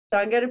So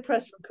I'm going to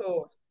press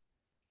record.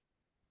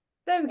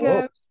 There we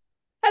Oh, go.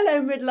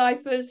 Hello,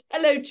 midlifers.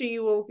 Hello to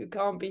you all who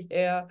can't be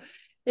here.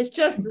 It's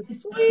just the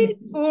sweet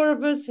four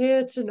of us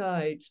here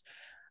tonight.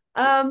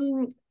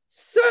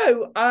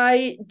 So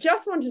I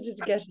just wanted to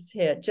get us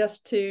here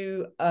just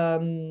to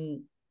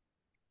run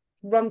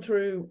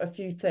through a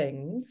few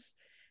things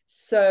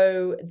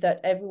so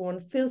that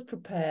everyone feels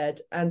prepared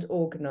and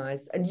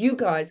organized. And you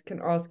guys can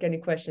ask any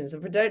questions.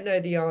 If I don't know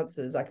the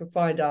answers, I can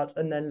find out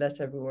and then let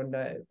everyone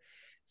know.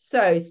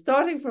 So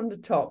starting from the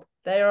top,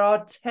 there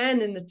are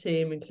 10 in the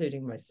team,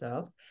 including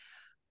myself.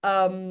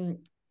 Only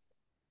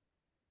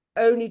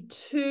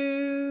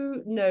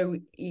two know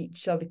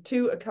each other.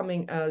 Two are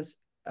coming as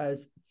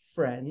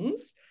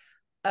friends.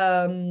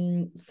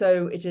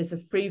 So it is a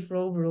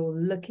free-for-all. We're all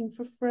looking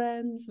for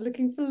friends,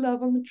 looking for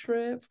love on the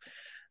trip.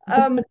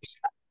 I'm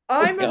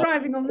God.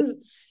 arriving on this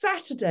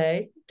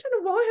Saturday. I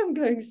don't know why I'm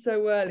going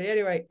so early.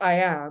 Anyway, I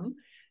am.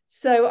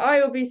 So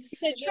I will be You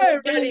said you were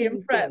so ready and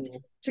doing prepped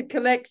things. to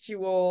collect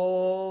you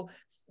all,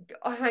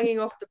 hanging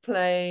off the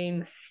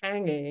plane,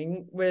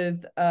 hanging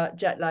with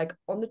jet lag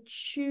on the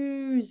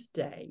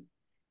Tuesday.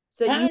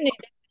 So you Apparently,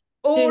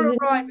 all there's a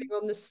arriving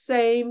on the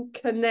same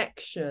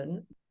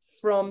connection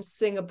from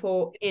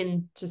Singapore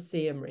into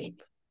Siem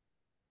Reap.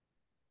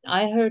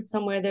 I heard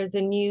somewhere there's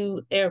a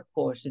new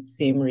airport at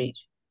Siem Reap.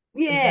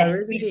 There Yes,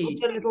 is we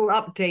indeed. got a little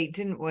update,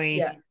 didn't we?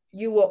 Yeah,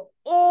 you were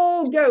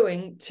all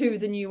going to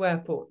the new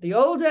airport. The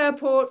old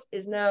airport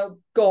is now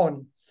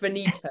gone,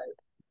 finito.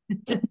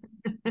 Okay,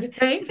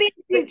 Been a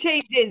few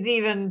changes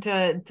even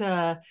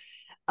to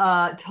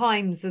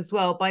times as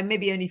well, by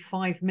maybe only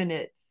 5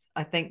 minutes,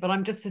 I think. But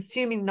I'm just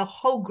assuming the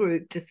whole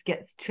group just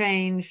gets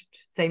changed,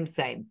 same.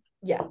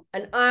 yeah,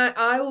 and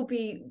I will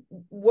be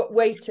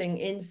waiting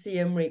in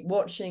Siem Reap,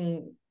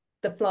 watching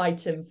the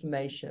flight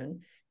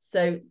information.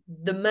 So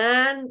the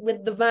man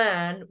with the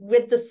van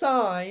with the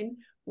sign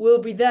will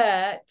be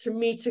there to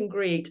meet and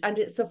greet, and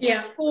it's a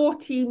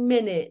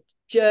 40-minute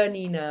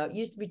journey now. It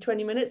used to be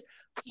 20 minutes,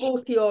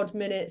 40 odd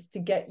minutes to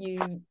get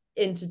you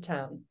into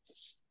town.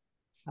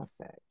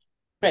 Perfect.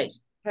 Great.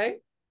 Okay.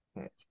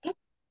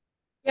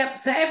 Yep.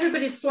 So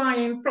everybody's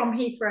flying from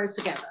Heathrow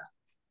together.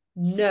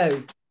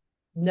 No.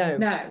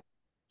 No.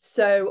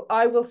 So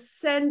I will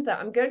send that.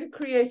 I'm going to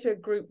create a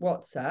group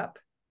WhatsApp.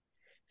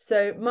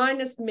 So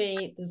minus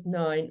me, there's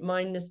 9,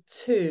 minus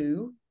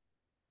 2.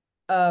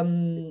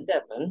 7.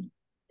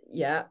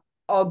 Yeah,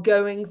 are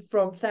going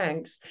from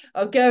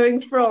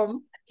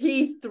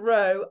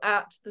Heathrow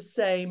at the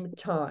same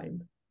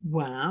time.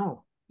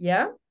 Wow.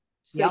 Yeah.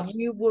 So Yep.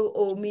 you will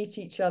all meet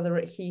each other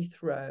at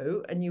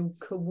Heathrow and you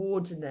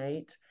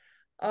coordinate.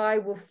 I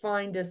will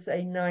find us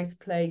a nice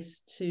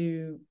place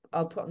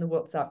I'll put on the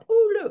WhatsApp.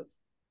 Oh, look,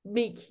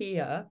 meet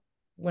here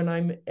when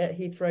I'm at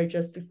Heathrow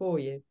just before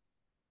you.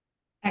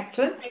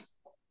 Excellent.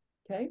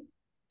 Okay.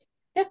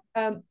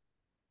 Yeah.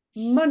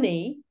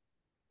 Money.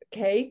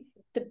 Okay.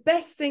 The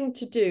best thing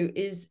to do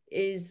is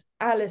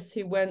Alice,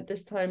 who went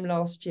this time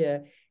last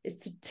year, is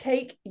to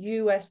take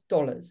US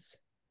dollars.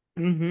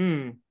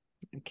 Mm-hmm.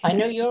 I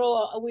know Okay.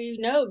 we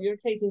know you're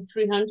taking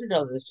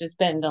 $300 to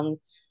spend on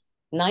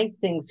nice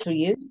things for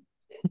you.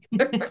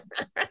 I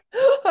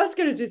was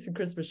going to do some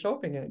Christmas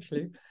shopping,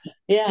 actually.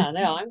 Yeah,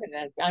 no, I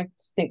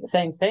think the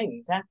same thing.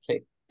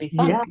 Exactly. Be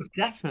fun. Yeah,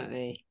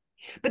 definitely.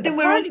 But then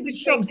we're Apparently, also the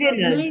shop shops are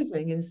dinners.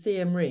 amazing in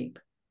Siem Reap.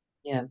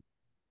 Yeah.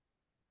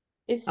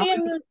 Is Oh,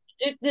 Siem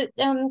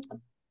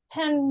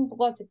Pen,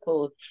 what's it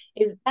called?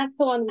 That's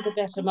the one with the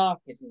better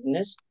market, isn't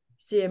it?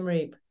 Siem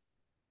Reap.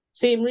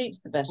 Siem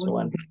Reap's the better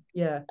one.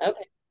 Yeah.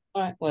 Okay.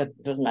 All right. Well,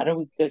 it doesn't matter.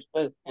 We go to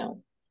both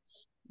now.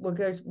 We'll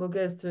go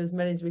through as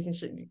many as we can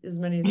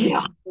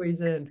yeah.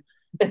 squeeze in.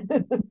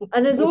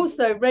 And there's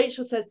also,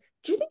 Rachel says,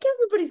 do you think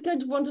everybody's going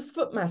to want a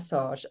foot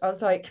massage? I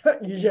was like,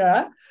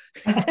 yeah.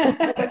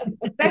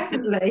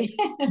 Definitely.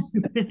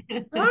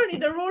 Apparently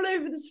they're all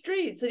over the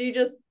streets and you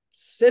just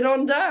sit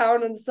on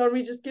down and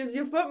somebody just gives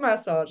you a foot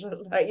massage. I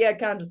was like, yeah,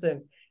 Candace,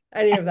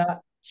 any of that,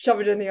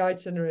 shove it in the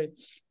itinerary.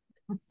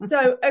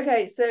 So,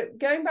 okay, so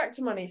going back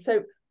to money.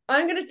 So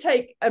I'm going to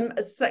take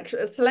a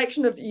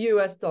selection of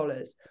US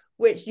dollars,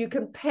 which you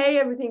can pay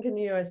everything in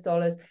US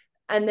dollars,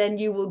 and then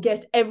you will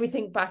get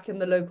everything back in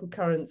the local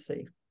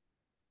currency.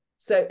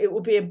 So it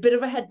will be a bit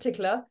of a head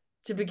tickler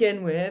to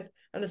begin with,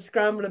 and a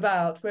scramble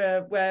about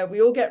where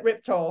we all get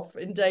ripped off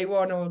in day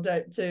 1 or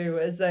day 2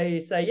 as they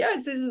say,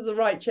 yes, this is the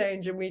right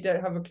change, and we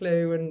don't have a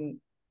clue, and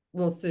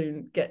we'll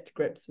soon get to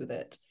grips with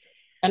it.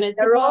 And it's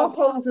There are above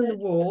holes in the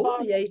wall,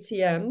 the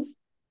ATMs,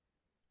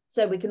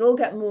 so we can all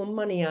get more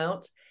money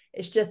out.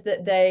 It's just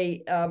that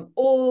they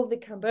all the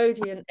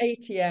Cambodian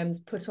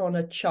ATMs put on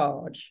a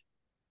charge.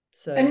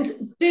 So And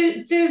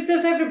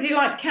does everybody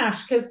like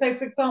cash? Because so,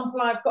 for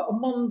example, I've got a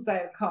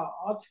Monzo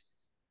card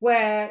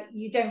where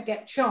you don't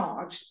get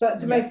charged, but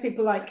do most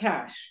people like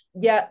cash?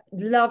 Yeah,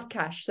 love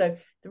cash. So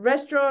the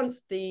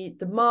restaurants, the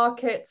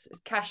markets,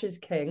 cash is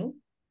king.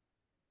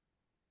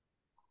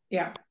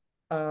 Yeah.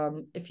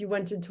 If you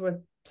went into a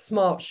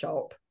smart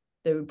shop,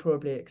 they would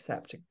probably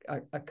accept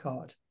a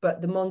card.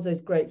 But the Monzo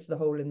is great for the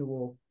hole in the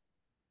wall.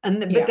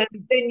 And Yeah. but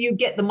then you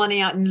get the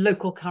money out in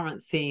local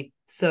currency,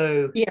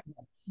 so Yeah.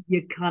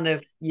 you're kind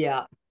of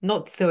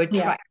not so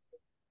attractive.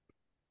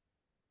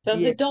 So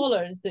Yeah. the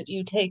dollars that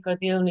you take are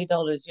the only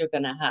dollars you're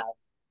going to have.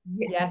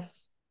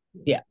 Yes.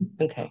 Yeah.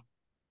 Okay.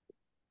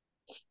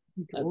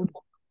 Good.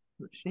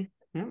 Actually,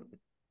 yeah.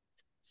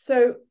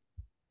 So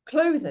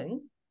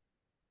clothing,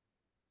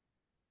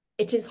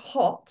 it is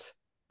hot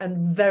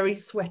and very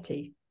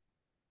sweaty.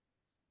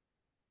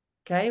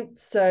 Okay,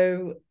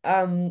 so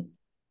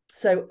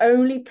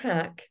only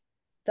pack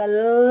the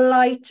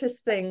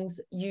lightest things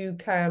you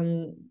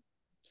can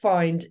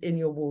find in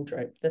your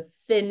wardrobe, the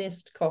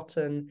thinnest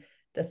cotton,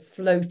 the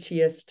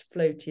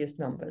floatiest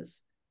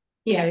numbers.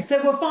 Yeah. Okay?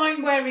 So we're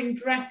fine wearing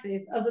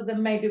dresses other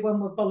than maybe when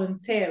we're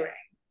volunteering.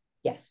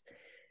 Yes.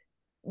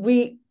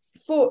 When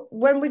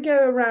we go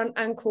around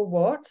Angkor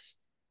Wat,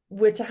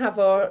 we're to have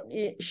our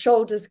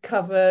shoulders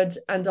covered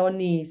and our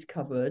knees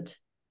covered.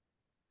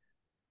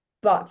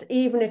 But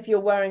even if you're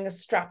wearing a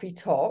strappy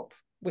top,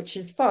 which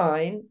is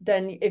fine,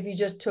 then if you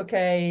just took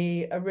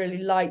a really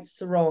light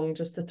sarong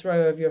just to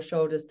throw over your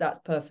shoulders, that's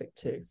perfect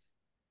too.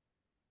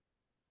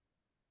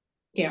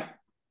 Yeah.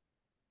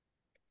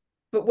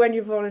 But when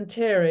you're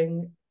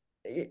volunteering,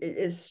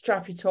 it's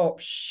strappy top,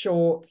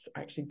 shorts.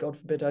 Actually, God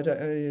forbid, I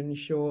don't own any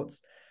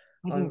shorts.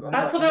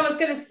 That's what I was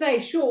going to say.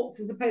 Shorts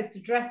as opposed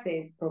to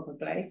dresses,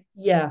 probably.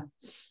 Yeah.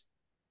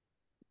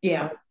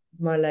 Yeah.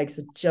 My legs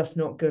are just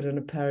not good in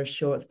a pair of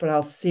shorts, but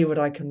I'll see what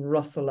I can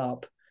rustle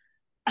up.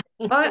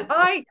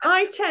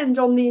 I tend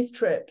on these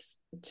trips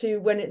to,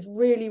 when it's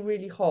really,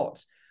 really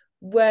hot,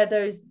 wear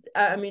those,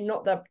 I mean,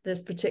 not that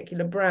this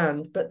particular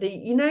brand, but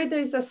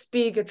those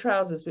Aspiga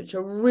trousers, which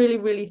are really,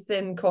 really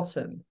thin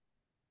cotton.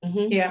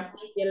 Mm-hmm. Yeah.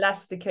 The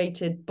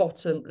elasticated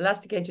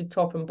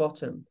top and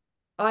bottom.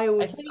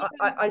 I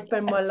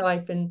spend my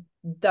life in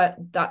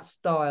that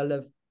style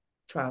of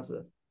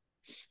trouser.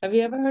 Have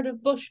you ever heard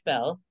of bush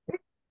bell?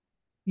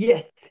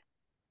 Yes.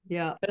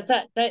 Yeah. Because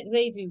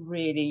they do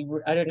really,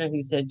 I don't know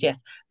who said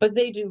yes, but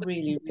they do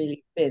really,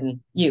 really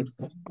thin.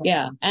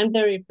 Yeah, and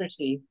very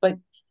pretty. But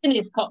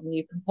thinnest cotton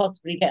you can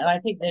possibly get. I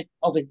think they're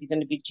obviously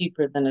going to be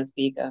cheaper than a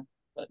speaker.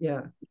 But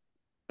they're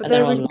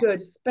really online. good,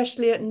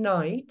 especially at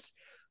night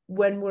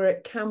when we're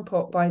at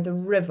Kampot by the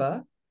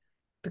river,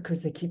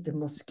 because they keep the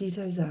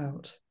mosquitoes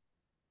out.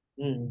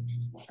 Mm.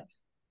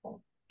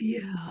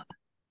 Yeah.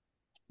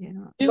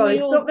 Well, they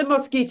stop the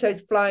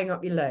mosquitoes flying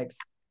up your legs,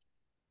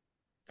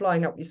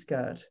 flying up your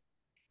skirt.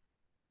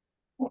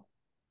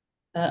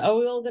 Are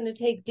we all going to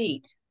take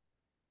DEET?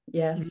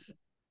 Yes.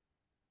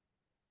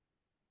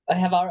 I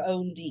have our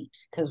own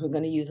DEET because we're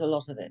going to use a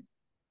lot of it.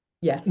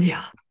 Yes.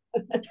 Yeah.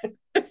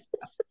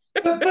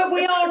 But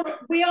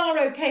we are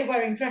okay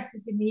wearing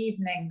dresses in the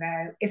evening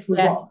though, if we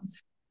want.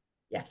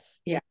 Yes.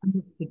 Yeah.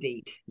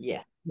 Indeed.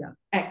 Yeah. Yeah.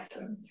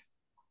 Excellent.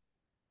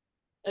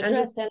 And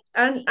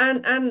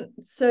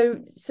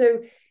so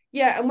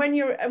yeah, and when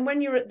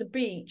you're at the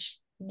beach,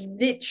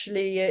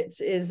 literally it's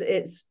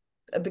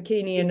a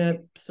bikini and a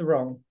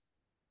sarong.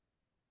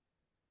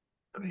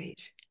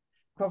 Great.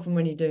 Apart from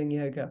when you're doing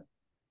yoga.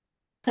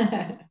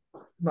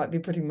 Might be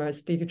putting my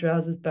speaker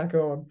trousers back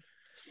on.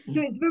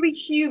 So it's very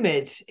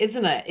humid,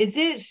 isn't it? Is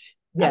it?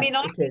 Yes, I mean,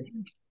 I is.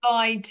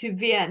 fly to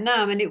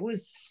Vietnam and it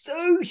was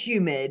so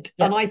humid,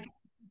 and I thought it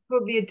was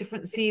probably a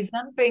different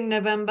season, being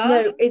November.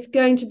 No, it's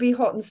going to be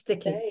hot and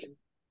sticky. It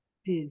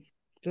is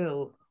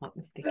still hot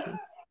and sticky.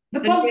 The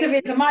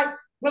positive is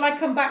will I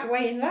come back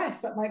weighing less?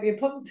 That might be a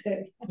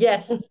positive.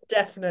 Yes,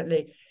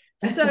 definitely.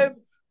 So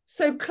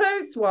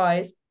clothes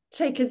wise,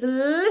 take as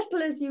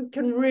little as you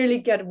can really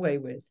get away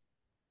with.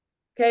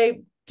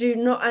 Okay, do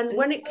not. And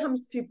when it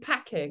comes to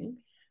packing,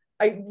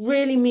 I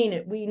really mean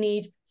it. We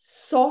need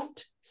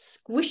soft,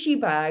 squishy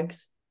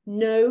bags,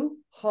 no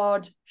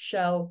hard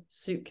shell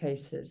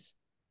suitcases.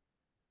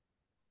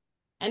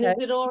 And is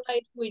it all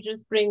right if we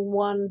just bring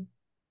one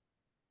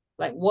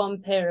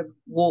pair of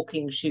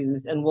walking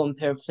shoes and one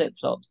pair of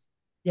flip-flops?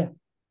 Yeah,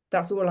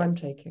 that's all I'm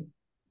taking.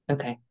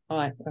 Okay, all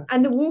right.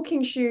 And the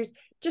walking shoes,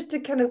 just a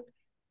kind of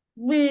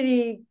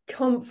really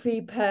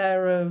comfy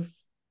pair of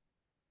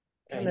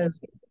kind of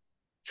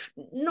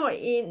not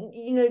in,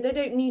 they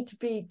don't need to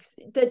be,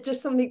 they're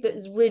just something that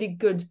is really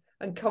good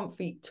and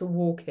comfy to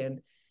walk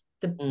in.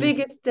 The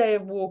biggest day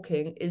of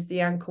walking is the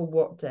Angkor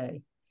Wat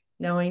day.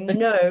 Now I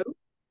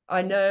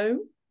know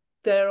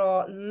there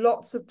are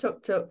lots of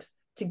tuk-tuks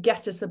to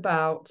get us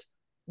about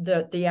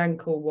the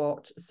Angkor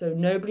Wat, so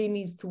nobody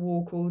needs to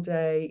walk all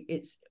day.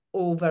 It's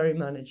all very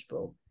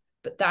manageable,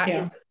 but that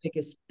is the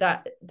biggest,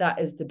 that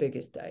is the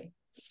biggest day.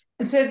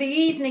 And so the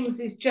evenings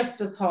is just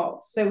as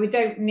hot, so we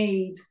don't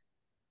need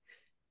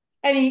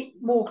any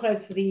more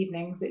clothes for the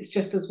evenings. It's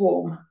just as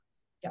warm.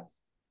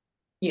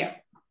 Yeah.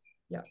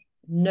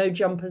 No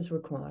jumpers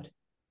required.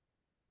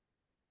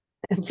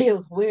 It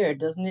feels weird,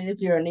 doesn't it, if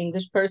you're an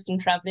English person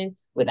traveling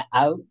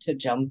without a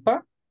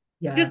jumper?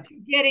 Yeah. Just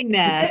getting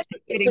there.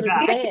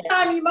 The only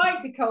time you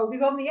might be cold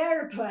is on the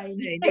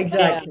aeroplane.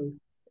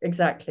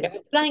 Exactly. Yeah,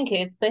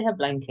 blankets, they have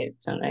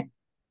blankets, don't they?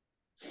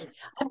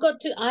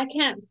 I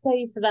can't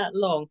stay for that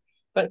long.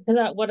 but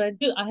because what I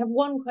do, I have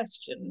one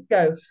question,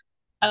 Go.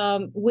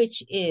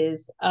 which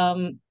is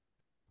for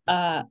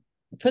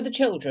the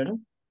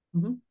children,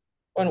 Mhm.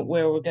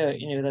 where we're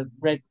going, the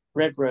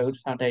Red Road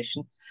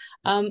Foundation.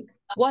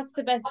 What's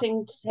the best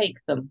thing to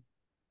take them?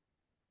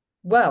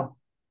 Well,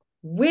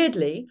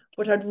 weirdly,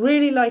 what I'd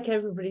really like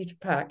everybody to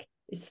pack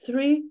is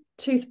 3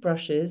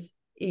 toothbrushes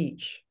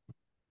each.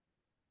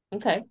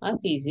 Okay,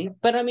 that's easy.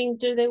 But I mean,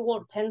 do they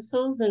want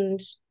pencils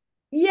and?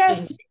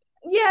 Yes,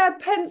 yeah,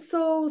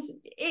 pencils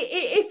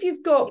if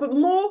you've got, but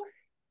more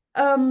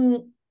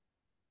kind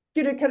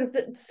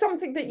of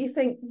something that you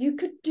think you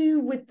could do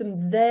with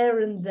them there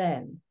and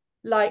then.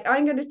 Like,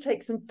 I'm going to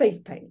take some face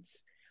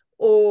paints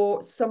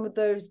or some of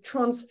those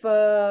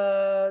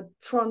transfer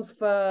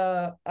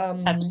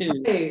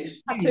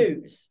tattoos.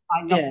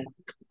 I love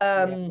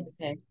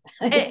Okay.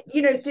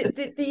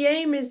 The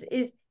aim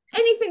is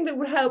anything that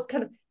would help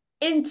kind of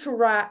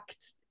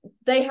interact.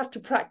 They have to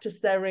practice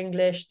their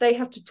English, they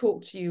have to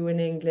talk to you in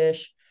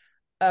English,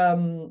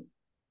 that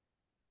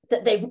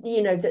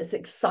that's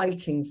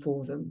exciting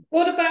for them.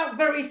 What about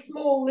very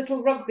small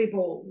little rugby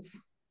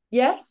balls?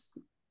 Yes,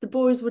 the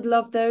boys would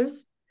love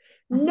those.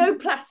 No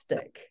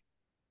plastic,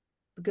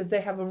 because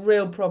they have a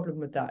real problem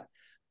with that.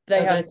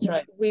 That's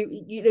right.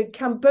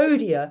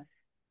 Cambodia,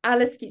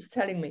 Alice keeps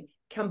telling me,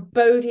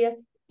 Cambodia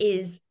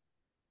is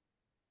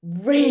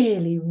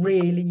really,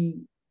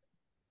 really,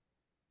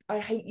 I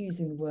hate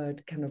using the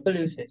word kind of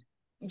polluted.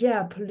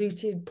 Yeah,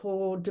 polluted,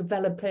 poor,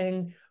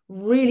 developing,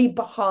 really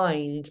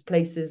behind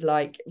places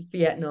like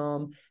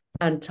Vietnam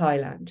and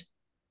Thailand.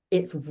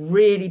 It's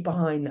really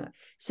behind that.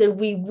 So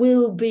we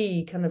will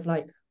be kind of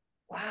like,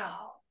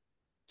 wow,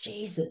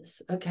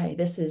 Jesus, okay,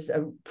 this is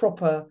a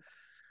proper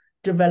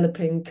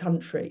developing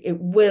country.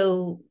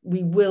 We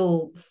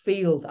will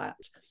feel that.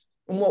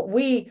 And what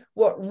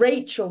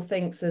Rachel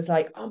thinks is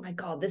like, oh my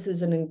God, this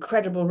is an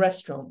incredible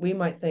restaurant. We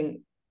might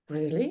think,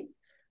 really?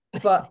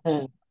 But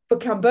for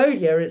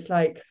Cambodia, it's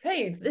like,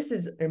 hey, this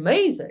is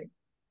amazing.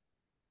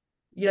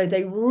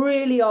 They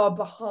really are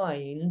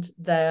behind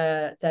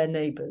their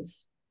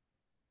neighbors.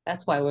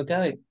 That's why we're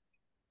going.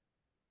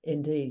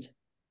 Indeed.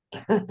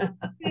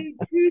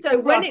 So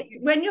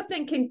when you're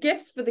thinking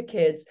gifts for the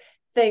kids,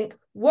 think,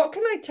 what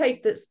can I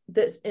take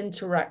that's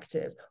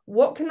interactive?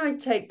 What can I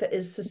take that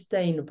is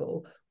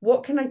sustainable?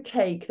 What can I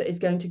take that is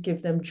going to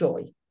give them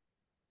joy?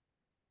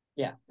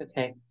 Yeah,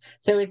 okay.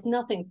 So it's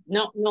nothing,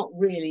 not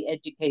really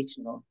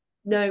educational.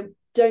 No,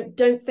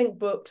 don't think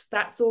books.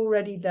 That's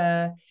already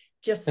there.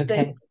 Just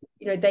think,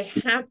 they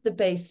have the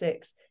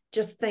basics.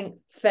 Just think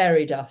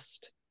fairy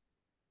dust.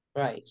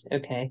 Right,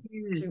 okay.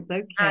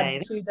 To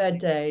add to their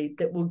day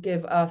that will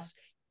give us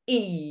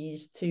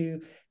ease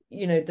to,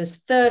 there's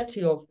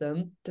 30 of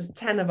them, there's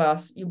 10 of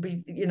us, you'll be,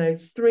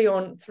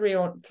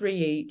 3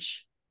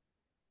 each.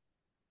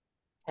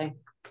 Okay.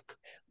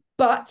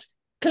 But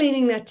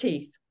cleaning their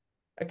teeth,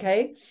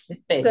 okay?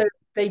 So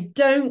they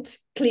don't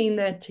clean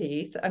their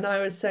teeth. And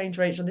I was saying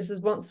to Rachel, this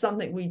is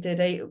something we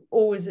did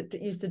always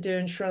used to do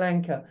in Sri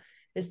Lanka.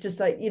 It's just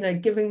like,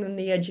 giving them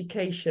the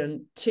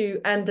education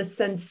and the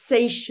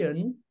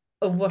sensation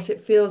of what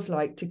it feels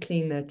like to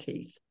clean their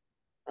teeth.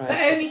 Right.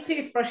 But only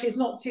toothbrushes,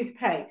 not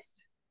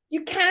toothpaste.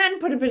 You can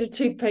put a bit of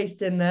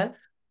toothpaste in there,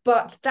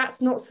 but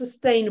that's not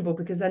sustainable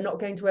because they're not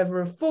going to ever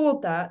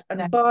afford that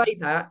and buy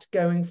that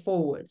going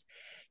forwards.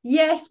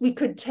 Yes, we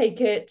could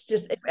take it,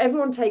 just if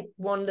everyone take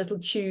one little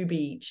tube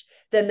each,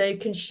 then they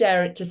can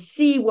share it to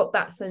see what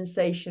that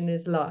sensation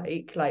is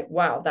like,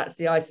 wow, that's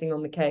the icing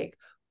on the cake.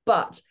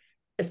 But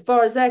as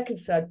far as they're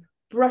concerned,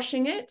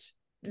 brushing it,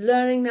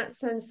 learning that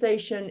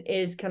sensation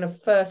is kind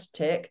of first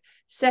tick.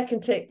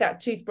 Second tick, that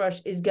toothbrush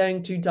is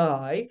going to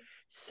die.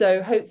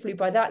 So hopefully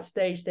by that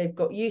stage, they've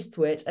got used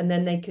to it, and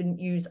then they can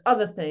use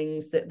other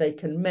things that they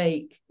can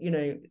make,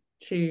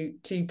 to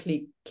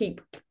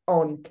keep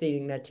on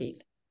cleaning their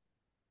teeth.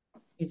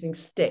 Using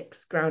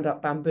sticks, ground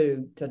up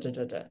bamboo,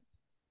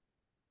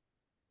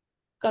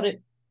 Got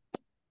it.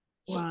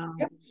 Wow.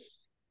 Yeah.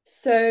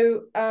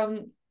 So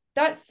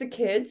that's the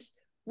kids.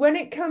 When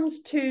it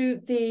comes to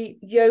the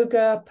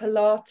yoga,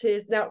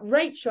 Pilates, now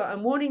Rachel,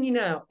 I'm warning you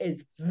now,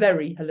 is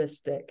very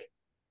holistic.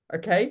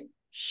 Okay,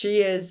 she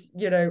is,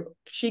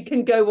 she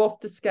can go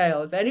off the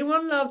scale. If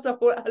anyone loves a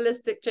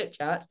holistic chit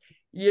chat,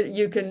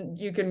 you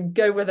can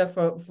go with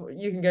her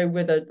you can go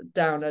with her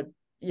down a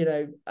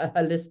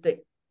holistic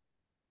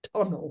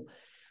tunnel.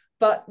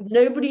 But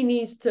nobody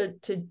needs to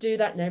do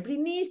that. Nobody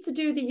needs to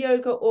do the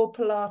yoga or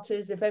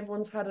Pilates if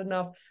everyone's had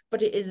enough,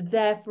 but it is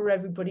there for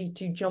everybody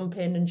to jump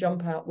in and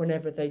jump out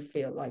whenever they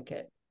feel like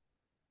it.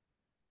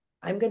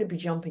 I'm going to be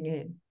jumping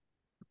in.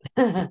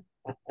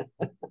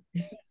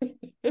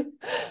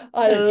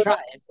 I'll try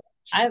it.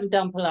 I haven't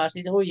done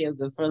Pilates or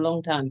yoga for a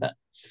long time, but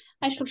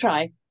I shall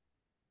try.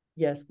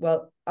 Yes,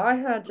 well, I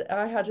had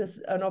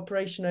an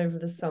operation over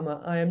the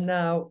summer. I am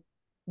now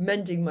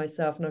mending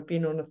myself, and I've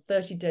been on a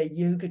 30-day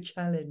yoga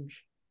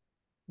challenge.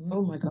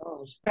 Oh my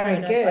God.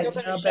 Very good.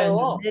 I show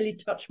off. Nearly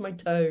touch my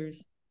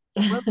toes.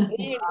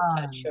 Nearly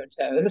touch your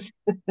toes.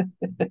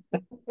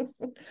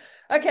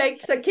 Okay,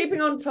 so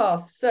keeping on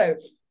task. So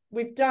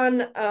we've done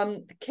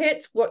the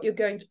kit, what you're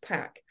going to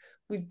pack.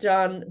 We've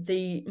done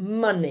the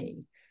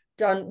money,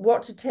 done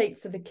what to take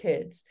for the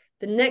kids.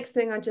 The next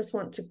thing I just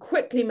want to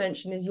quickly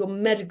mention is your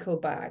medical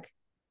bag.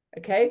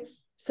 Okay,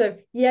 so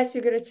yes,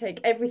 you're going to take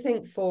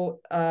everything for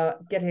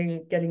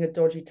getting a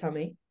dodgy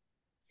tummy.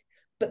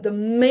 But the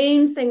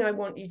main thing I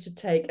want you to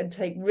take and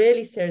take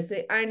really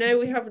seriously, I know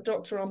we have a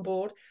doctor on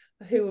board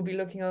who will be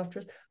looking after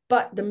us,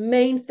 but the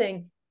main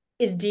thing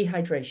is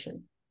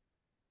dehydration.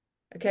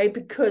 Okay,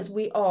 because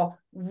we are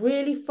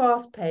really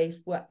fast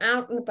paced. We're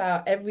out and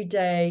about every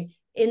day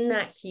in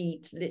that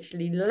heat,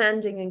 literally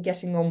landing and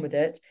getting on with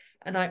it.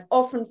 And I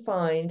often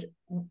find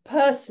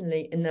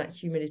personally in that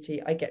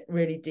humidity, I get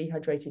really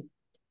dehydrated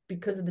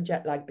because of the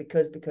jet lag,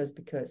 because.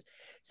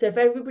 So if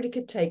everybody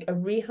could take a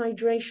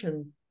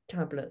rehydration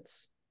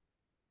tablets,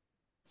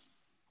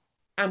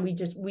 and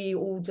we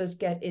all just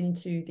get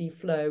into the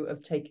flow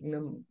of taking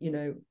them, you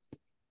know.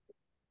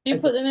 Do you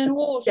put them in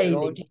water daily.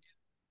 or do you...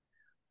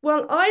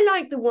 Well, I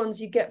like the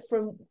ones you get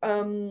from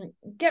the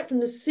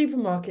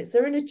supermarkets.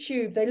 They're in a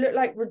tube. They look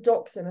like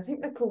Redoxon. I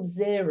think they're called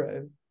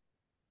Zero.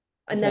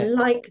 And Okay. they're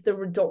like the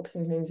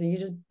Redoxon things. And you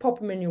just pop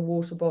them in your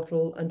water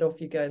bottle and off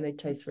you go. And they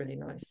taste really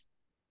nice.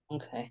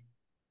 Okay.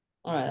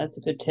 All right. That's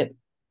a good tip.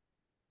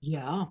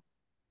 Yeah.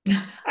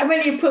 And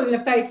when you put in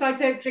the face, I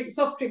don't drink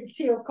soft drinks,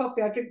 tea or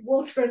coffee. I drink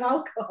water and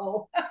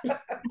alcohol.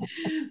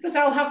 But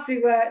I'll have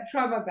to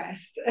try my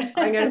best.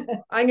 I'm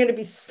going to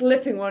be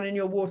slipping one in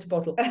your water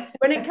bottle.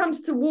 When it comes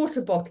to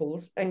water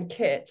bottles and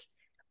kit,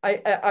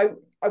 I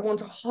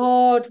want a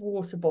hard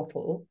water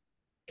bottle,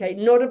 okay,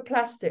 not a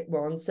plastic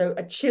one, so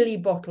a chili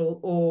bottle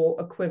or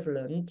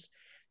equivalent.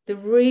 The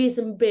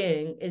reason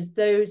being is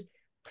those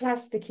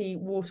plasticky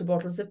water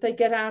bottles, if they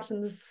get out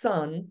in the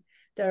sun,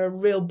 they're a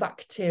real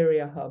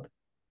bacteria hub.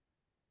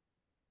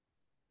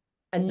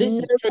 And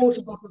no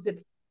water bottles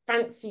with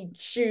fancy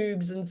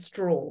tubes and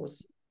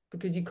straws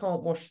because you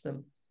can't wash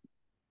them.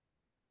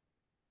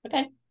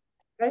 Okay.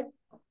 Okay.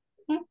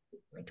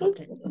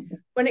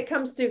 When it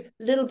comes to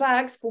little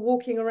bags for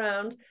walking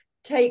around,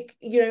 take,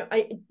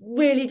 it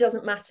really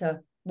doesn't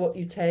matter what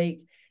you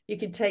take. You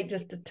could take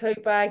just a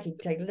tote bag, you could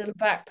take a little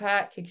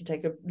backpack, you could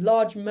take a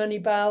large money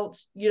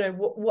belt,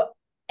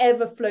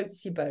 whatever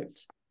floats your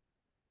boat.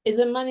 Is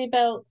a money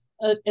belt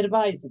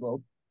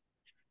advisable?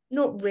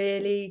 Not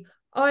really.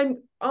 I'm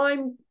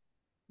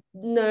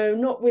no,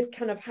 not with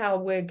kind of how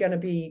we're going to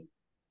be,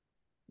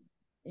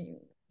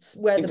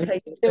 where the place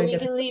is. So we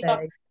can leave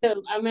up.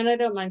 So I mean, I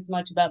don't mind so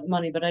much about the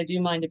money, but I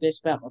do mind a bit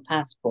about my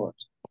passport.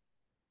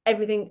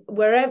 Everything,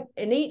 wherever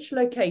in each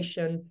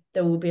location,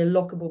 there will be a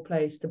lockable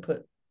place to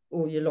put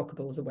all your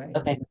lockables away.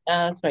 Okay,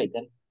 that's great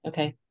then.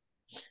 Okay.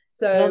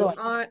 So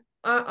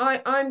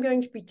I'm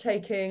going to be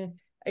taking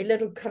a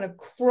little kind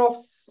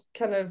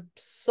of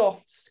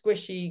soft,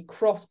 squishy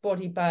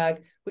crossbody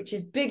bag, which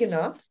is big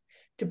enough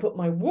to put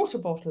my water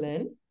bottle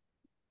in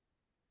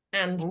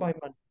and my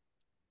money.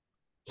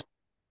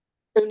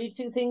 Only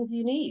two things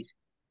you need.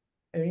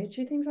 Only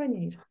two things I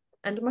need.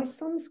 And my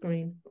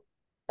sunscreen.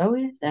 Oh,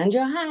 yes. And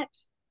your hat.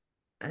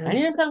 And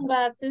your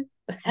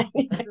sunglasses.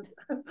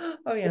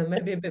 Oh, yeah.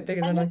 Maybe a bit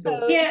bigger than I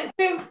thought. Yeah.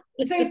 So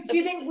do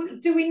you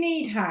think, do we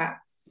need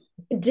hats?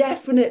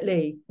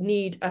 Definitely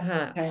need a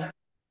hat. Okay.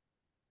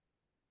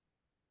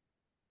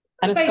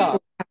 And a scarf.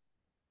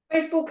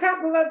 Baseball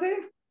cap, will that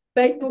do?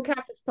 Baseball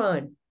cap is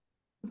fine.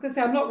 I was going to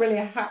say, I'm not really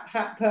a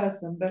hat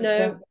person, but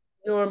no,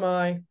 nor am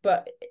I.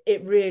 But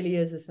it really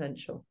is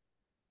essential.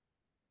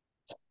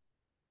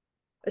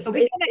 It's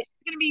going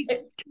to be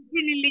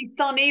continually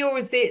sunny, or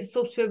is it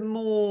sort of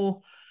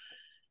more?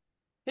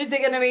 Is it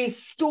going to be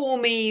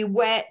stormy,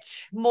 wet,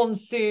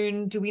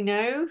 monsoon? Do we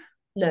know?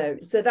 No.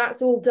 So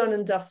that's all done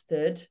and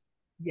dusted.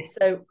 Yes.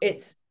 So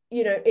it's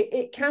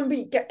it can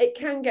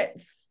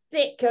get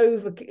thick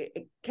over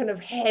kind of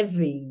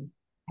heavy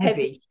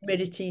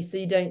humidity, so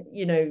you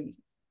don't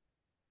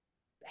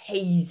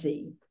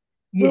hazy.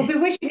 We'll be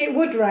wishing it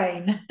would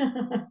rain.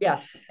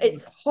 Yeah,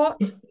 it's hot,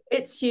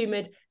 it's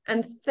humid,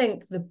 and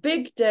think the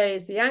big day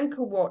is the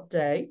Angkor Wat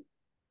day,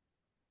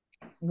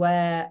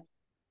 where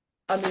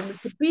we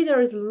could be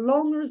there as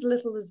long or as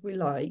little as we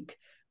like,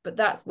 but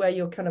that's where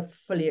you're kind of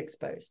fully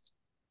exposed.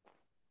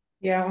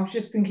 Yeah, I was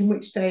just thinking,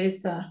 which day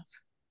is that?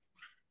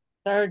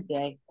 Third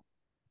day.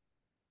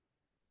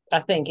 I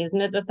think, isn't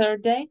it the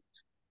third day?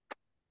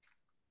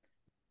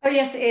 Oh,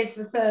 yes, it is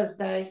the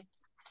Thursday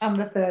and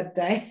the third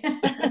day.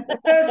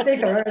 Thursday,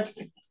 third.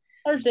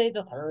 Thursday,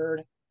 the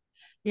third.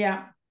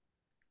 Yeah.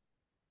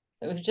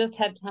 So we've just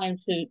had time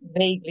to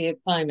vaguely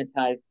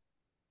acclimatize.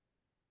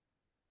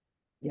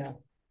 Yeah.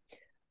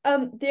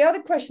 The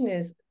other question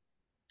is,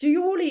 do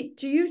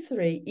you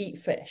three eat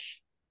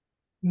fish?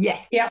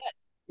 Yes. Yeah.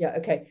 Yeah,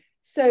 okay.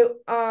 So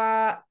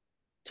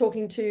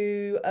talking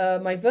to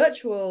my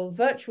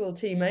virtual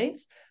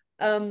teammates,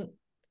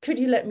 could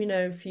you let me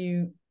know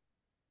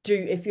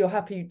if you're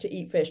happy to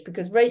eat fish?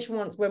 Because Rachel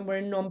wants, when we're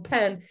in Phnom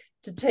Penh,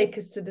 to take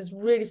us to this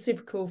really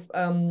super cool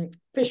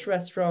fish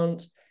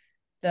restaurant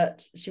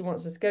that she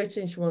wants us to go to,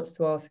 and she wants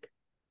to ask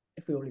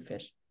if we all eat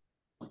fish.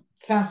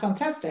 Sounds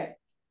fantastic.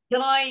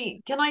 Can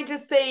I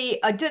just say,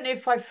 I don't know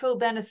if I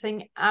filled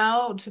anything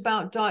out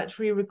about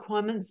dietary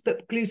requirements,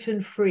 but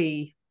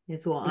gluten-free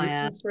is what I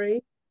am.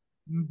 Gluten-free?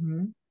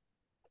 Mm-hmm.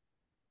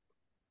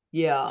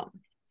 Yeah,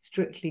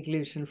 strictly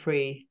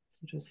gluten-free,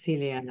 sort of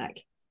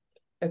celiac.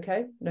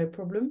 Okay, no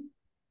problem.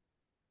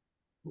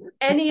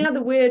 Any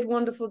other weird,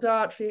 wonderful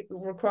dietary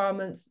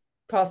requirements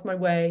pass my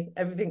way,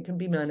 everything can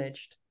be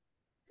managed.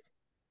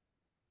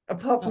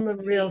 Apart from a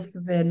real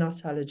severe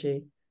nut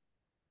allergy.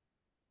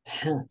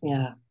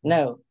 Yeah,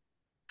 no.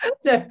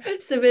 No,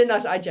 severe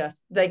nut,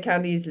 they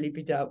can easily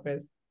be dealt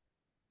with.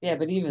 Yeah,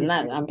 but even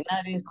that, I mean,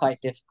 that is quite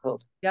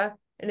difficult. Yeah,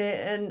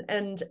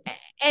 and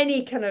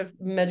any kind of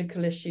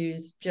medical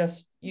issues,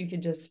 you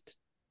could just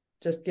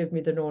give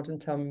me the nod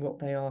and tell me what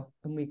they are,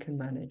 and we can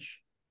manage.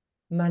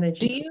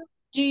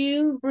 Do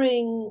you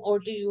bring, or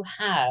do you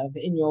have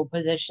in your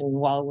possession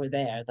while we're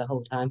there the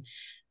whole time,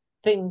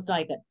 things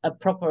like a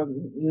proper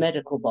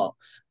medical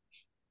box?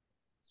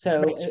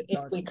 So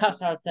if we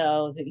cut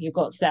ourselves, you've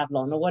got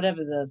Savlon or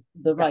whatever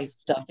the right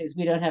stuff is,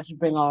 we don't have to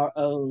bring our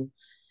own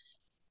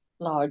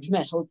large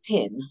metal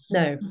tin.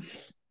 No.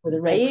 With a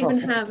red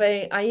cross.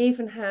 I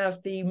even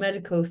have the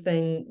medical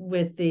thing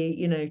with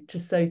the, to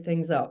sew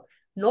things up.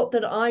 Not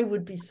that I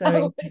would be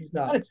sewing things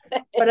up,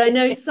 but I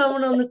know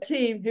someone on the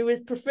team who is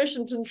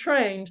proficient and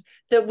trained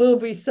that will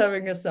be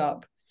sewing us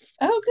up.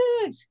 Oh,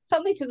 good.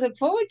 Something to look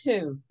forward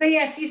to. So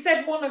yes, you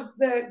said one of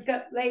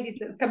the ladies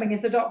that's coming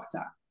is a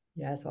doctor.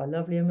 Yes, our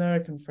lovely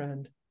American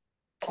friend.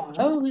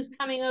 Oh, who's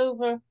coming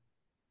over?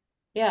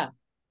 Yeah.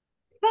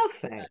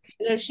 Perfect.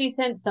 You know, she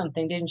sent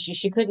something, didn't she?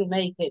 She couldn't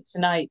make it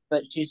tonight,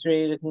 but she's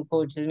really looking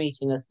forward to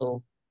meeting us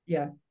all.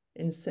 Yeah,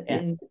 in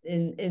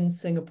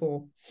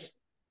Singapore.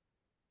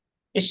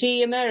 Is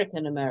she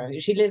American?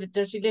 Does she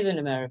live in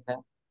America?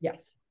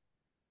 Yes.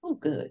 Oh,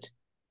 good.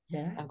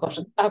 Yeah. I've got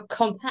a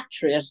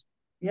compatriot.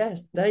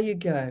 Yes, there you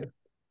go.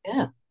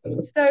 Yeah.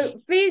 So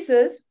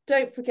visas,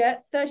 don't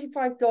forget,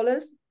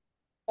 $35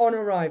 on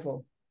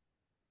arrival.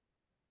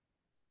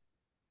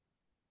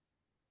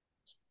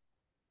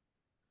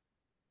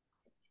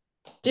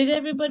 Did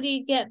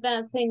everybody get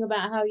that thing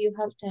about how you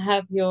have to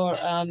have your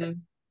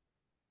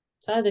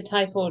it's either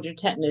typhoid or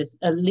tetanus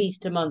at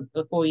least a month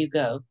before you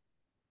go?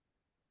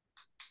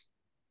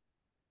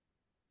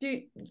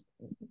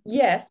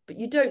 Yes, but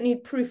you don't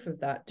need proof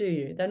of that, do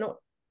you? They're not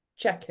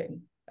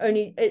checking.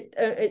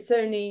 It's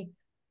only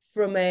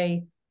from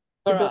to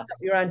build up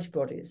your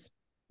antibodies.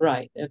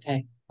 Right.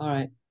 Okay. All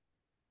right.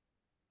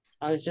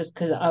 I was just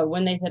because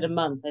when they said a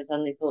month, I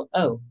suddenly thought,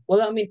 oh,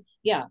 well, I mean,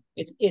 yeah,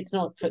 it's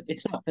not for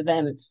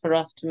them. It's for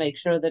us to make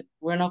sure that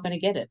we're not going to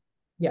get it.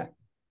 Yeah.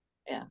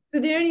 Yeah. So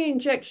the only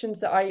injections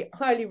that I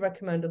highly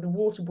recommend are the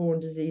waterborne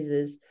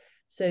diseases,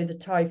 so the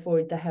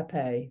typhoid, the Hep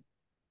A.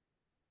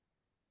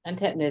 And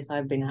tetanus,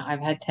 I've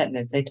had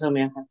tetanus. They told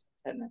me I have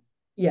tetanus.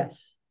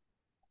 Yes,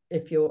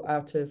 if you're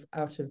out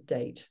of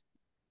date.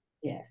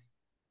 Yes.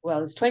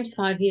 Well, it's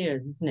 25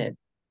 years, isn't it?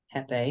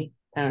 Hep A,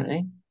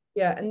 apparently.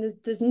 Yeah, and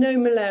there's no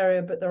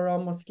malaria, but there are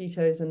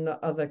mosquitoes and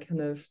other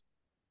kind of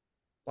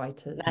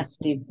biters.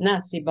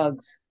 Nasty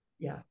bugs.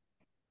 Yeah.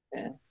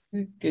 Yeah.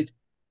 Good.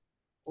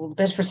 Well,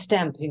 better for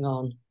stamping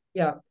on.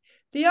 Yeah.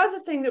 The other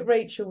thing that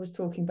Rachel was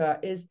talking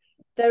about is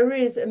there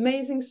is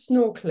amazing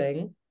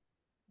snorkeling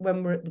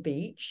when we're at the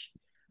beach.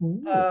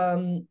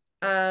 And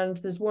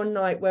there's one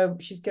night where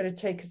she's going to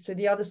take us to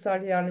the other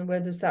side of the island where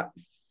there's that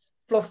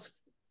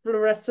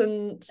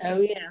fluorescent. Oh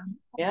yeah,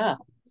 yeah.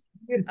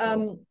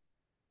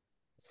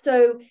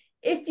 So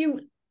if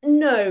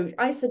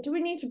I said, do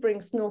we need to bring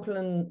snorkel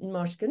and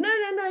mask?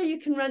 No, you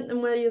can rent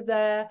them where you're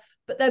there,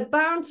 but they're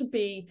bound to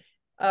be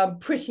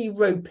pretty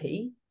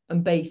ropey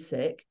and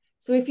basic.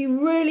 So if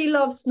you really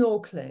love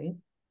snorkeling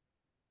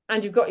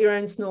and you've got your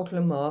own snorkel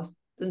and mask,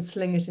 then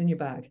sling it in your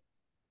bag.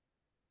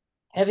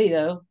 Heavy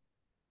though.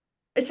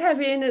 It's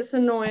heavy and it's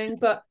annoying,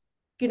 but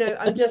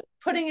I'm just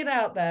putting it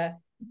out there.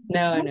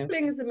 No,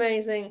 snorkeling is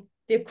amazing.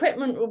 The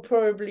equipment will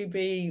probably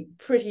be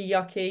pretty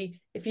yucky.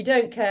 If you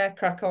don't care,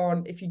 crack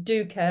on. If you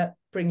do care,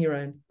 bring your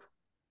own.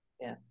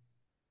 Yeah.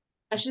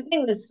 I should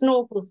think the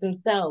snorkels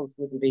themselves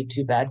wouldn't be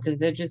too bad because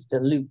they're just a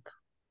loop.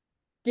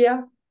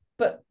 Yeah,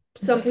 but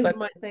some people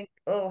might think,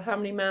 oh, how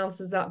many mouths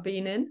has that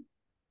been in?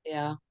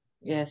 Yeah,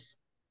 yes,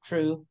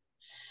 true.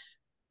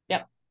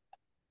 Yep.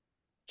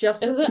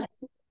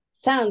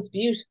 Sounds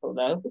beautiful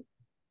though.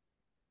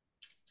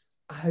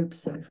 I hope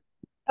so.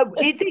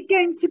 Is it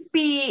going to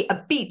be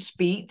a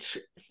beach,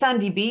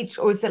 sandy beach,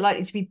 or is it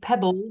likely to be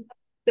pebbles?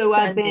 So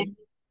sandy. As in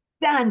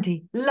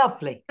sandy,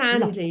 lovely.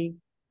 Sandy.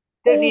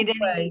 Don't need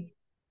any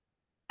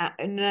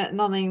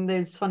nothing,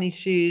 those funny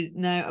shoes.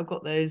 No, I've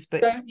got those,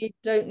 but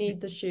don't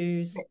need the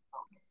shoes.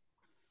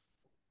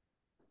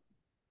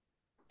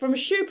 From a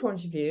shoe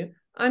point of view,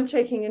 I'm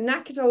taking a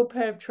knackered old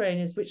pair of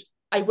trainers, which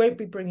I won't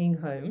be bringing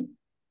home,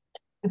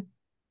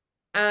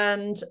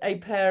 and a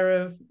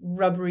pair of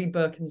rubbery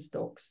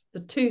Birkenstocks,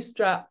 the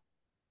 2-strap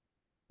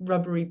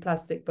rubbery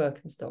plastic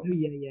Birkenstocks.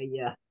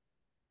 Yeah.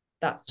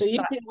 So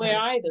you can wear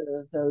either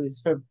of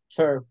those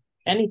for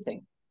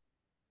anything.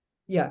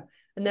 Yeah.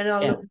 And then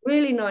I'll look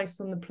really nice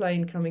on the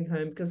plane coming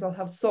home because I'll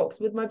have socks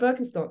with my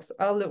Birkenstocks.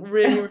 I'll look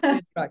really,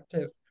 really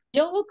attractive.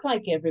 You'll look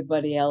like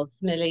everybody else,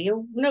 Millie.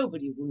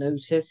 Nobody will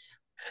notice.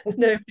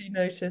 Nobody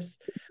notice.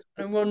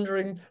 I'm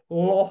wandering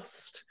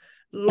lost.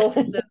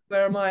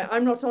 Where am I?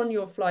 I'm not on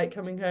your flight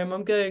coming home.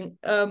 I'm going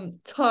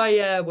Thai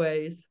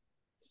Airways.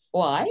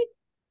 Why?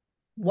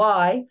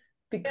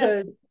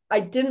 Because I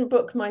didn't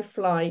book my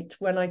flight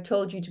when I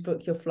told you to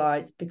book your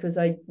flights because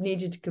I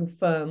needed to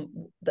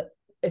confirm that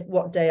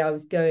what day I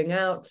was going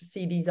out to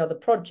see these other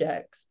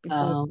projects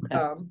before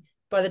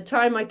by the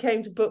time I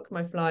came to book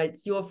my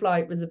flights, your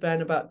flight was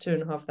about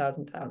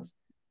 £2,500.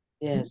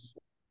 Yes.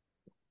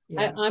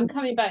 Yeah. I'm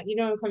coming back.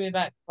 I'm coming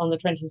back on the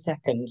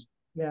 22nd.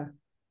 Yeah.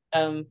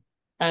 And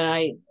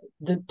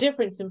the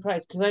difference in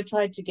price, because I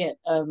tried to get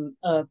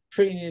a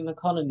premium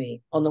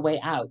economy on the way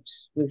out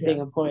with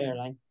Singapore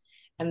Airlines,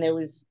 and that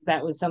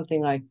was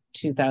something like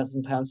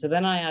 £2,000. So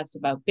then I asked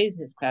about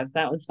business class.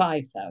 That was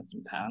 £5,000.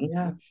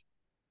 Yeah.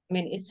 I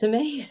mean, it's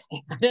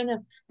amazing. I don't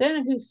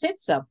know who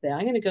sits up there.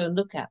 I'm going to go and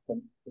look at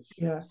them,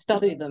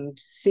 study them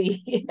to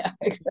see.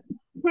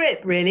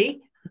 Great, really.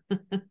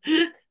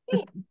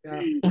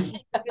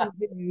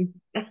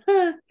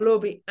 We'll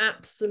be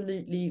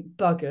absolutely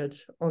buggered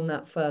on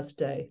that first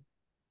day.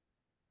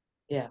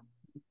 Yeah,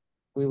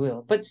 we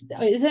will. But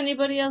is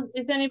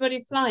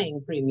anybody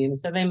flying premium?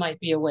 So they might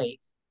be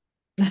awake.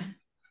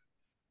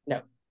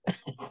 No.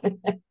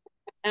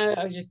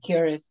 I was just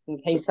curious in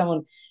case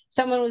someone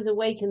was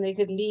awake and they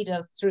could lead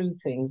us through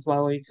things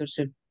while we sort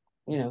of,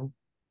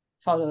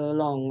 follow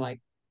along like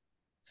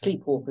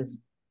sleepwalkers.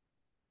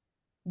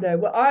 No,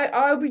 well,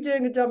 I'll be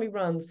doing a dummy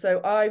run, so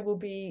I will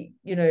be,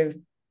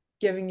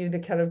 giving you the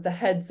kind of the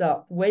heads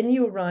up when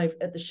you arrive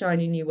at the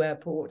shiny new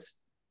airport.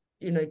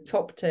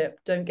 Top tip: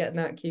 don't get in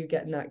that queue.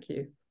 Get in that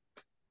queue.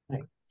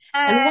 Right.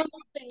 And one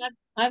more thing,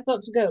 I've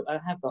got to go. I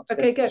have got to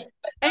go. Okay, good.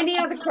 Any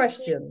other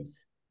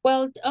questions?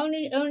 Well,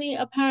 only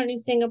apparently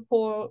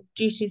Singapore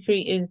duty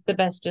free is the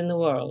best in the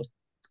world.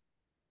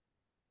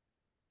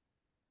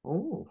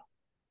 Oh,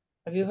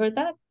 have you heard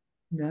that?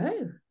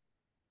 No.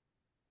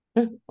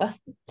 Well,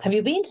 have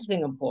you been to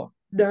Singapore?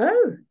 No.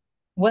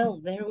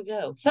 Well, there we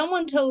go.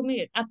 Someone told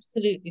me it's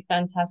absolutely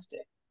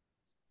fantastic.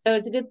 So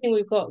it's a good thing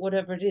we've got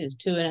whatever it is,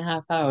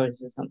 2.5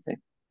 hours or something.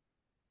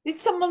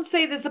 Did someone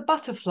say there's a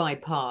butterfly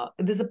park?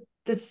 There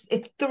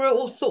are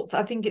all sorts.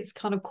 I think it's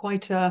kind of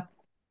quite a.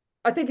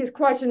 I think it's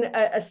quite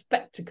a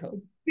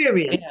spectacle.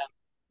 Experience.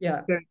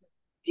 Yeah. Do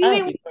you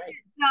think we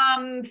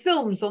get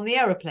films on the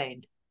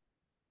aeroplane?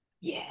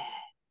 Yeah,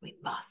 we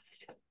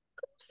must. Of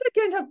course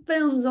they're going to have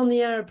films on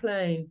the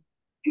aeroplane.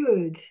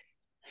 Good.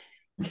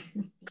 Of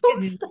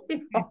course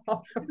they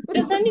are.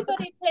 Does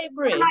anybody play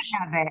bridge? I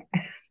have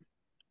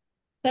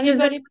it. Does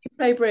anybody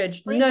play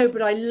bridge? No,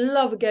 but I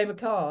love a game of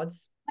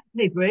cards.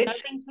 Play bridge. Can I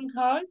bring some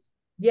cards?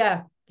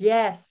 Yeah.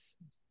 Yes.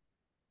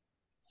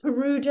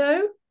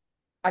 Perudo.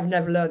 I don't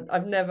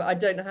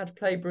know how to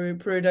play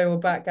Perudo or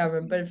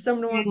backgammon, but if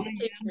someone wants to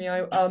teach me,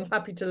 I'm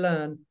happy to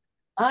learn.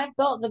 I've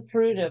got the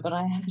Perudo, but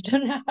I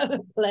don't know how to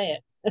play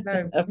it.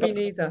 No, me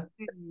neither.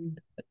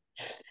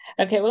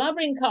 Okay, well, I'll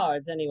bring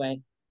cards anyway.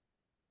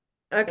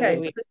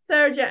 Okay, so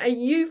Sarah Jane, are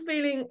you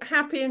feeling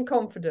happy and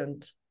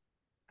confident?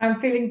 I'm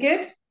feeling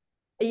good.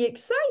 Are you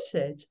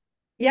excited?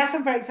 Yes,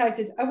 I'm very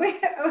excited.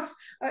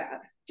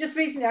 Just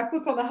recently, I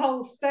put on a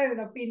whole stone.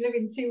 I've been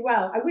living too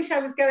well. I wish I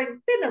was going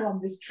thinner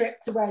on this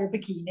trip to wear a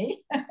bikini.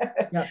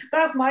 Yep.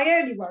 That's my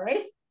only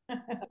worry.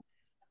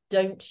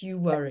 Don't you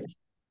worry.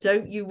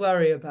 Don't you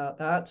worry about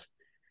that.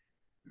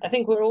 I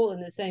think we're all in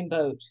the same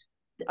boat.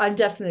 I'm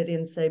definitely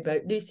in the same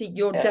boat. Lucy,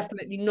 you're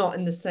definitely not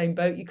in the same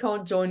boat. You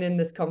can't join in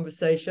this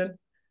conversation.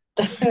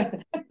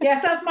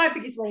 Yes, that's my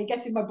biggest worry,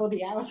 getting my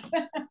body out.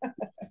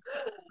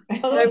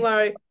 Don't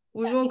worry.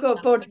 We've all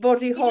got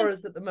body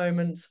horrors at the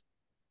moment.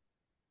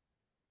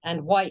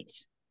 And white.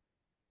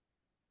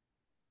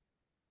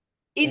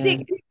 Is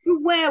it good to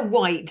wear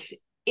white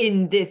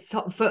in this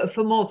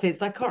for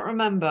Maltese? I can't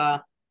remember.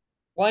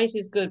 White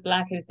is good,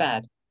 black is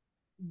bad.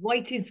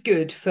 White is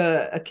good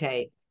for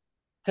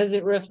because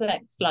it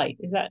reflects light.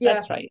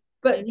 That's right?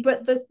 But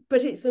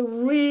it's a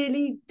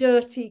really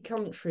dirty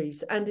country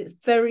and it's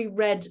very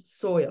red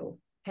soil.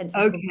 Hence,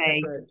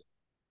 okay.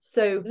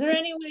 So, is there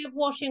any way of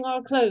washing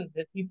our clothes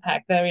if you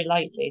pack very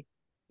lightly?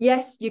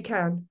 Yes, you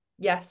can.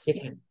 Yes, you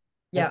can.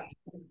 Yeah.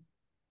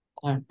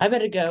 Okay. I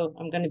better go.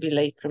 I'm going to be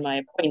late for my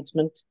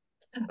appointment.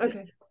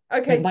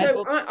 Okay,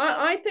 so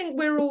I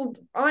think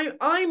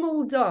I'm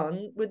all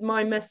done with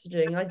my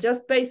messaging. I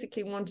just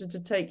basically wanted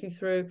to take you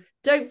through.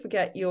 Don't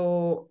forget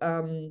your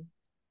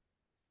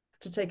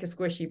to take a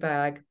squishy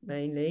bag,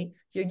 mainly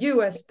your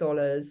US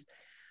dollars,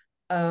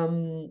 a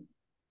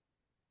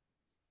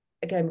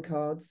game of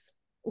cards.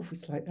 Oh,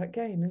 it's like that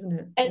game, isn't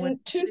it? And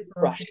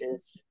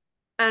toothbrushes.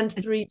 And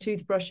 3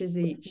 toothbrushes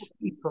each.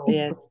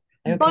 Yes.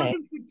 Okay. Buy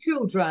them for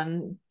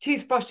children.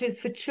 Toothbrushes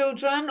for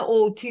children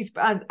or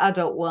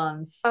adult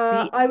ones?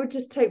 I would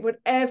just take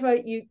whatever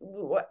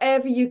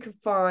you can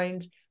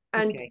find,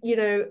 and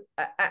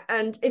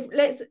and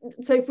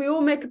if we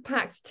all make a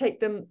pact to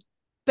take them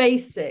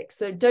basic.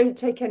 So don't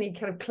take any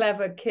kind of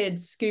clever kid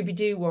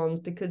Scooby-Doo ones,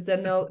 because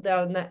then they'll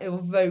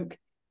evoke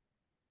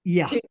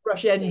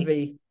toothbrush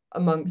envy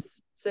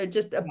amongst. So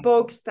just a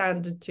bog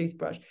standard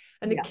toothbrush.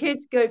 And the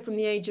kids go from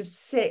the age of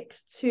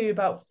 6 to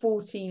about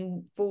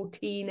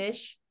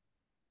 14-ish.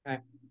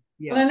 Right.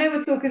 Yeah. Well, I know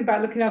we're talking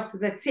about looking after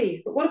their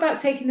teeth, but what about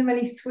taking them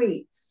any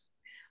sweets?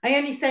 I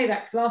only say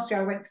that because last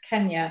year I went to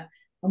Kenya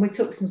and we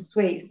took some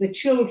sweets, the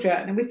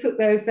children, and we took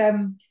those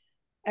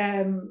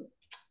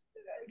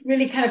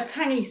really kind of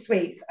tangy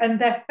sweets, and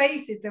their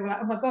faces, they were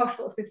like, oh my gosh,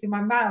 what's this in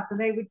my mouth? And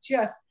they would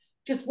just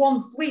one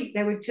sweet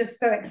they were just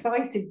so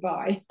excited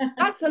by.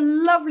 That's a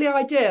lovely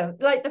idea,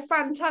 like the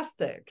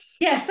Fantastics.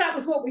 Yes, that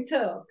was what we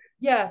took.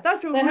 Yeah,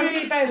 that's a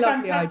really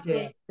lovely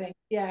idea. Thing.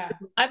 Yeah,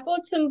 I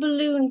bought some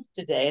balloons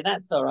today.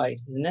 That's all right,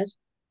 isn't it?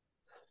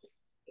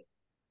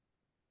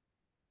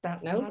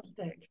 That's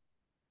plastic.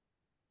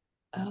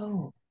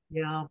 Oh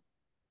yeah.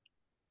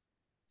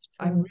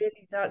 I'm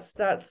really, that's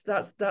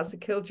a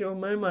killjoy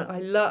moment. I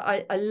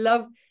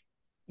love,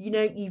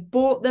 you've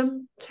bought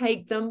them,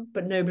 take them,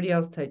 but nobody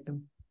else take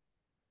them.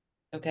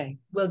 Okay.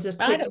 We'll just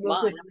pick,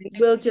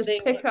 we'll just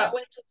pick up.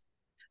 I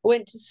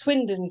went to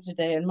Swindon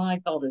today, and my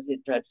God, is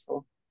it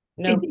dreadful.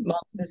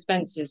 Marks and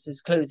Spencer's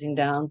is closing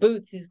down.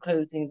 Booths is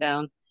closing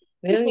down.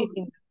 The only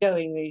thing that's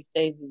going these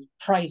days is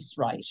Price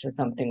Right or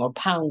something, or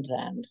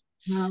Poundland.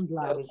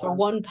 So for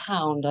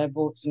 £1, I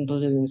bought some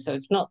balloons, so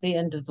it's not the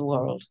end of the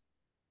world.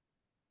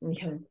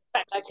 Okay. In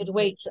fact, I could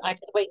wait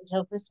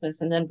until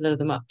Christmas and then blow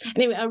them up.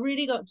 Anyway, I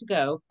really got to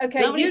go.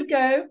 Okay, you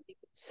go.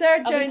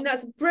 Sarah Jane,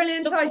 that's a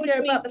brilliant idea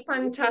about the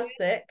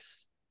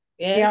Fantastics.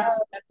 Yes,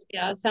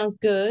 yeah, sounds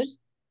good.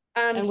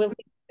 And we'll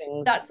think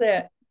things. That's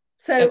it.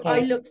 So I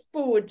look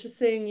forward to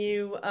seeing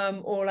you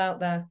all out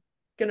there.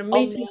 Gonna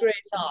meet and greet,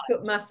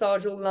 foot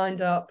massage all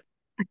lined up.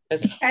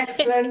 Okay.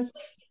 Excellent.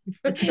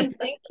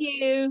 Thank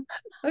you.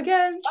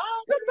 Again.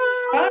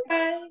 Bye.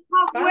 Bye.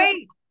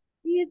 Wait.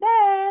 See you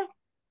there.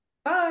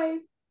 Bye.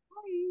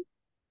 Bye.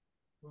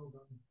 Well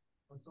done.